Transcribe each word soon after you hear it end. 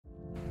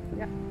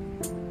Yeah.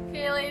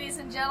 Okay, ladies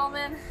and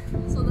gentlemen,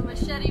 so the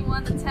machete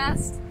won the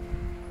test.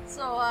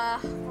 So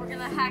we're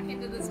gonna hack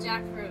into this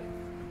jackfruit.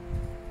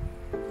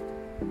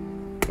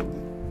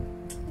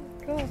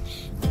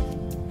 Gosh.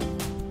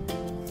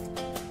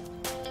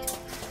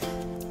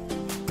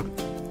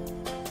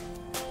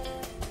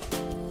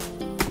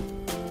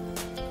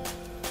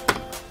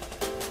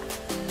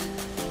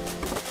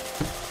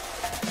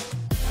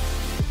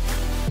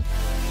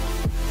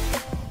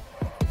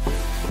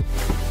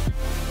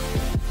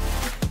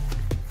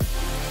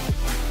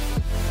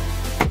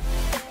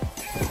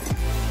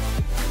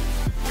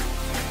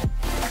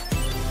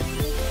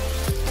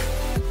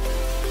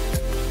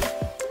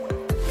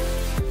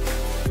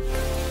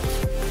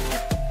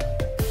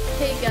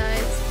 Hey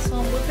guys, so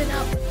I'm whipping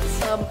up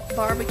some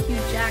barbecue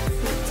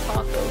jackfruit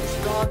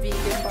tacos, raw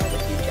vegan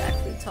barbecue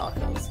jackfruit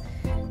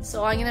tacos.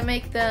 So I'm gonna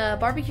make the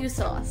barbecue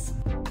sauce.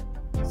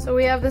 So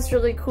we have this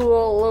really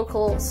cool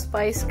local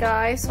spice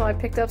guy, so I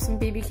picked up some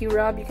BBQ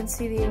rub. You can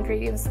see the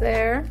ingredients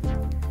there.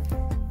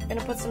 I'm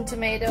gonna put some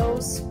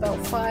tomatoes, about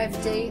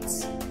 5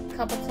 dates, a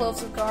couple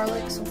cloves of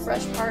garlic, some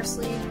fresh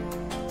parsley,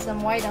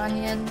 some white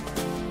onion,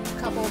 a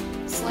couple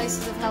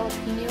slices of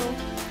jalapeno,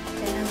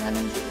 and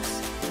lemon juice.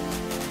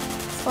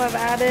 So I've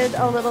added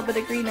a little bit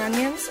of green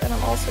onions, and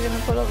I'm also going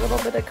to put a little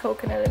bit of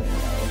coconut in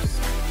those.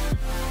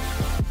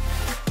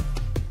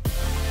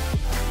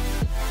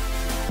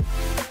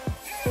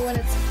 So when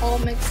it's all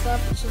mixed up,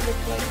 it should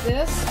look like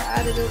this. I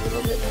added a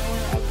little bit more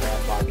of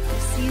the barbecue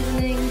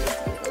seasoning,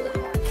 just to give it a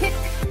little more kick.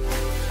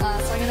 So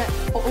I'm going to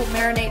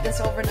marinate this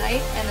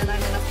overnight, and then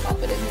I'm going to pop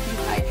it in the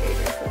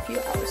dehydrator for a few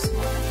hours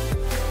more.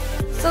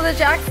 So the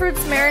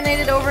jackfruit's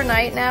marinated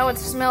overnight now. It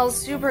smells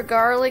super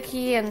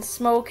garlicky and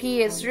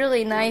smoky. It's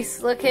really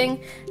nice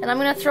looking. And I'm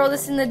gonna throw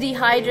this in the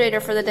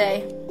dehydrator for the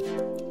day.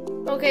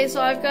 Okay,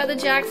 so I've got the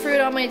jackfruit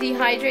on my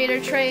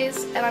dehydrator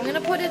trays, and I'm gonna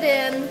put it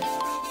in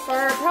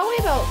for probably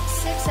about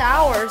 6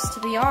 hours, to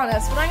be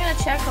honest. But I'm gonna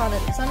check on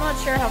it because I'm not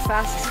sure how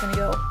fast it's gonna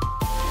go.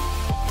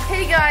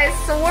 Hey guys,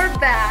 so we're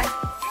back.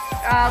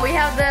 We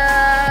have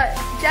the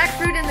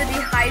jackfruit in the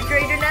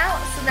dehydrator now,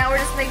 so now we're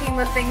just making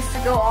the things to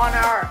go on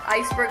our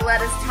iceberg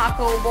lettuce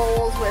taco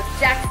bowls with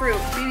jackfruit,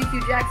 BBQ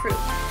jackfruit.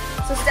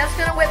 So Steph's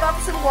gonna whip up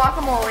some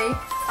guacamole,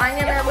 I'm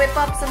gonna whip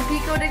up some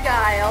pico de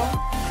gallo,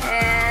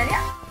 and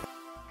yeah,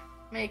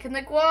 making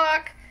the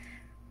guac.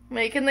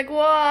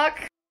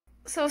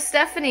 So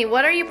Stephanie,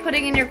 what are you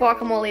putting in your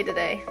guacamole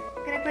today?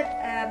 I'm gonna put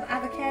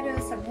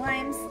avocados, some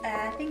limes,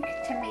 I think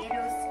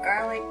tomatoes,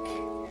 garlic,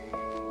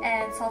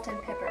 and salt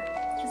and pepper.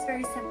 It's just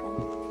very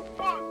simple.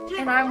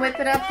 And I'm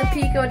whipping up the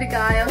pico de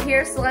gallo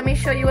here, so let me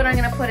show you what I'm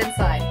gonna put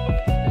inside.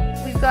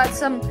 We've got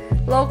some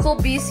local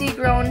BC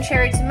grown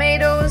cherry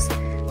tomatoes.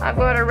 I've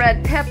got a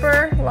red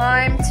pepper,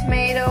 lime,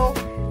 tomato,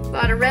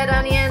 got a red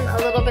onion, a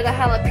little bit of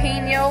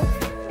jalapeno,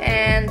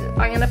 and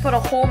I'm gonna put a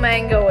whole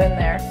mango in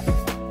there.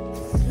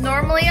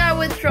 Normally I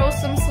would throw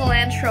some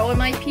cilantro in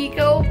my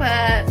pico,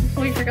 but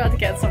we forgot to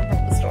get some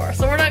from the store,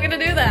 so we're not gonna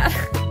do that.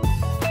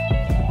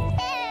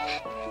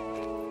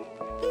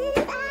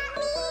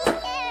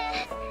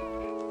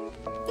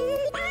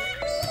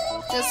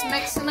 Just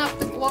mixing up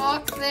the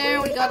guac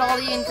there. We got all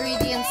the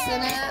ingredients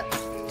in it.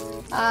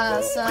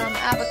 Some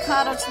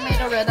avocado,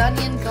 tomato, red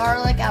onion,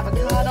 garlic,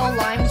 avocado,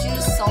 lime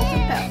juice, salt,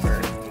 and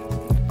pepper.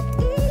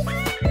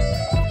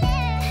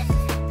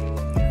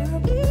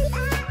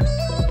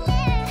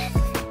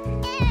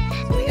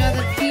 So we got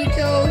the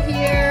pico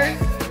here.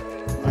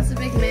 Lots of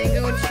big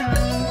mango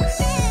chunks.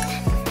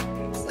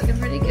 It's looking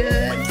pretty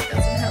good.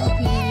 Got some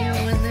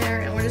jalapeno in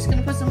there, and we're just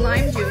gonna put some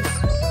lime juice.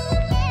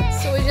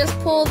 So we just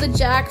pulled the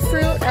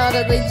jackfruit out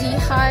of the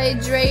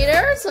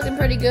dehydrator. It's looking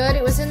pretty good.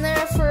 It was in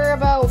there for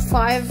about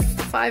five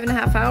and a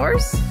half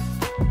hours.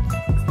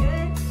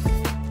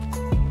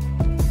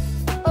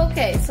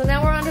 Okay, so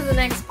now we're on to the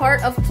next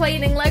part of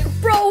plating like a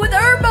pro with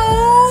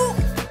Erbo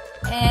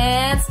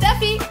and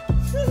Steffi.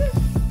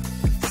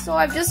 So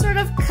I've just sort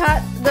of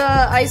cut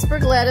the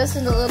iceberg lettuce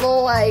into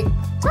little like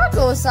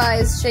taco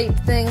size shaped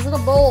things, little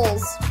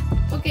bowls.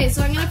 Okay,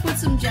 so I'm gonna put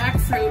some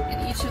jackfruit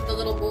in each of the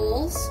little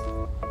bowls.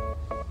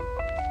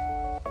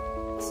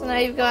 So now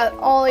you've got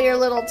all your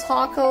little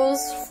tacos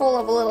full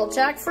of a little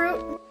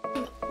jackfruit.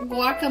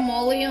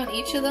 Guacamole on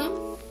each of them.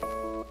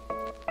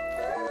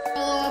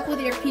 Follow up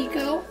with your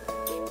pico.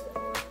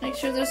 Make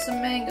sure there's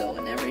some mango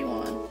in every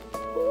one.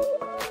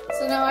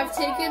 So now I've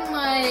taken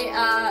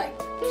my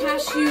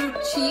cashew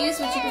cheese,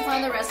 which you can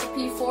find the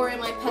recipe for in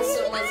my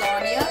pesto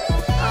lasagna,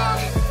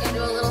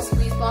 into a little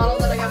squeeze bottle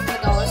that I got from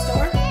the dollar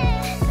store.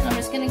 And I'm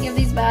just gonna give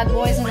these bad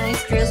boys a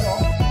nice drizzle.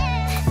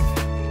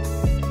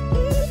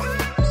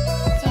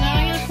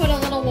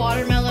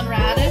 Watermelon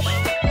radish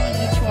on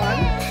each one.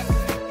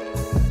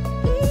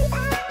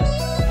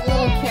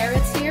 Little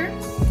carrots here.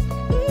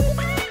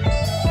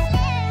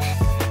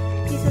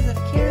 Pieces of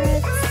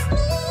carrots.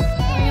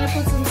 I'm gonna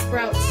put some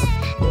sprouts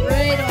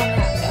right on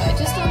that guy,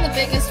 just on the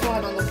biggest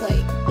one on the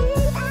plate.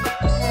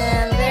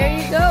 And there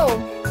you go.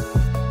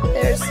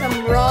 There's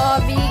some raw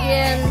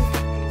vegan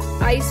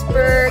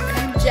iceberg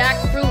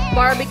jackfruit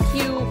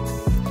barbecue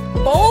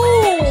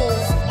bowls.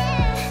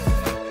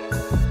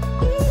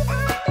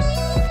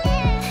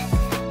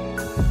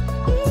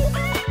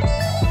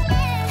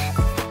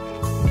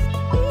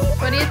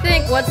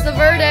 think? What's the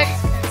verdict?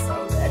 It's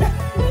so good.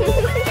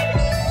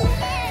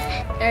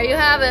 There you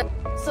have it.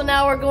 So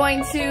now we're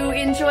going to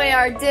enjoy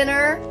our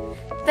dinner.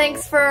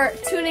 Thanks for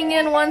tuning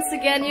in once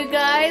again, you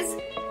guys.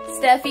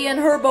 Steffi and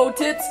Herbo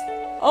Tits.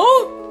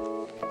 Oh!